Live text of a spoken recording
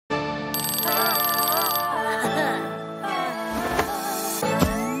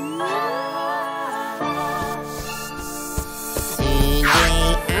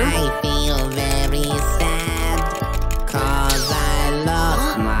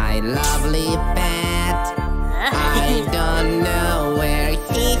lovely pet. I don't know where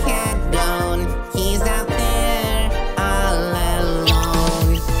he had gone. He's out there all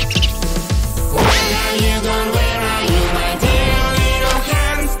alone. Where are you gone? Where are you, my dear little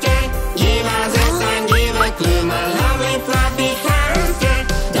hamster? Give us a sign, give a clue, my lovely fluffy hamster.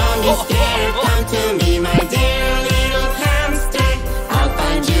 Don't be scared, come to me, my dear little hamster. I'll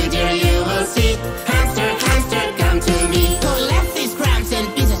find you, dear, you will see. Hamster, hamster, come to me. Who left these crumbs and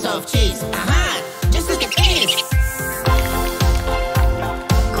pieces of cheese? Aha! Just look at this!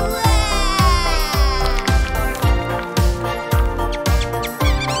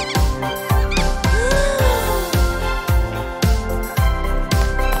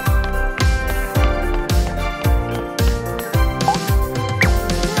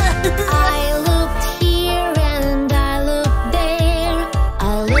 I looked here and I looked there.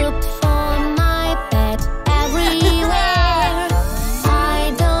 I looked for my pet everywhere.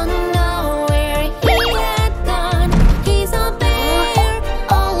 I don't know where he had gone. He's out there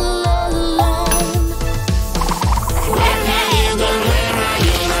all alone. Where are you gone? Where are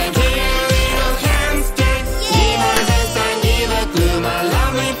you, my dear little hamster? Give us a sign, give a clue, my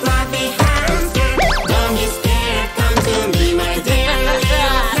lovely fluffy hamster. Don't be scared, come to me, my dear little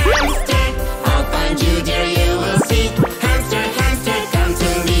hamster. I'll find you, dear, you will see. Hamster, hamster, come to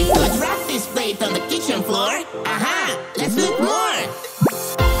me. Who dropped this plate on the kitchen floor? Aha! Let's look more!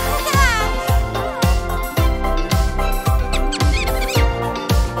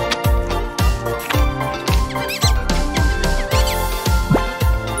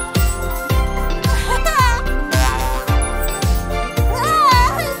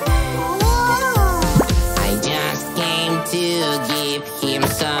 I just came to give him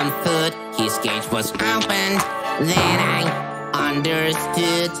some food. His cage was opened, then I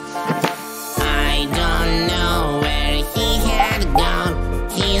understood. I don't know where he had gone.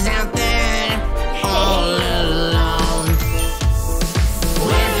 He's out there all alone.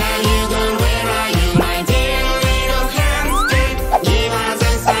 Where are you gone? Where are you, my dear little hamster? Give us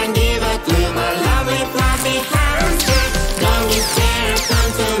a sign, give a clue, my lovely fluffy hamster. Don't be scared,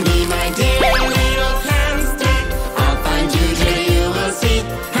 come to me, my dear little hamster. I'll find you, dear, you will see.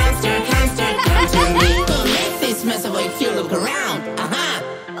 Hamster, hamster, come to me. Who made this mess of if you look around? Aha!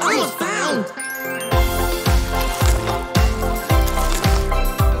 Almost found!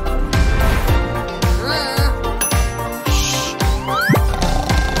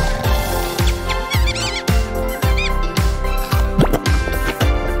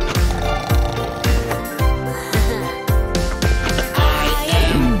 I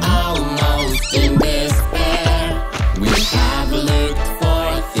am almost in despair. We have looked for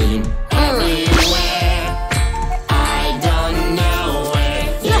him everywhere. I don't know where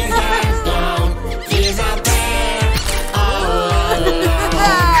he has gone. He's out there all alone.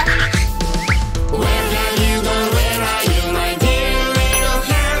 Where are you gone? Where are you, my dear little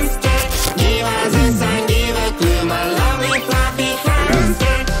hamster? Give us a sign, give a clue, my lovely fluffy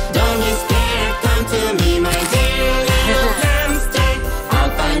hamster. Don't be scared, come to me, my dear little hamster.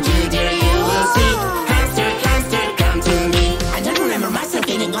 I'll find you, dear, you will see. Hamster, hamster, come to me. I don't remember myself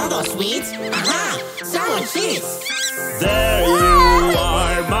eating all those sweets. Aha! Sour cheese! There you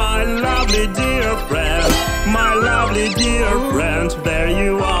are, my lovely dear friend, my lovely dear friend, there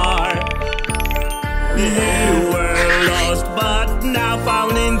you are. You were lost but now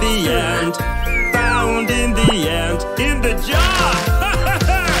found in the end, found in the end, in the jar.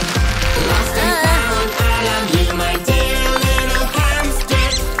 Lost and found, I love you, my dear little hamster.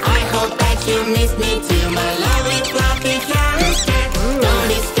 I hope that you miss me too, my lovely fluffy hamster. Don't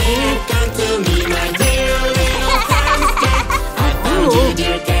be scared, come to me, my dear little hamster. I found you,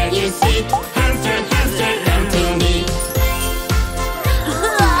 dear, can you see? Hamster, hamster, come to me. Ha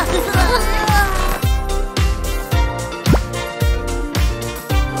ha ha!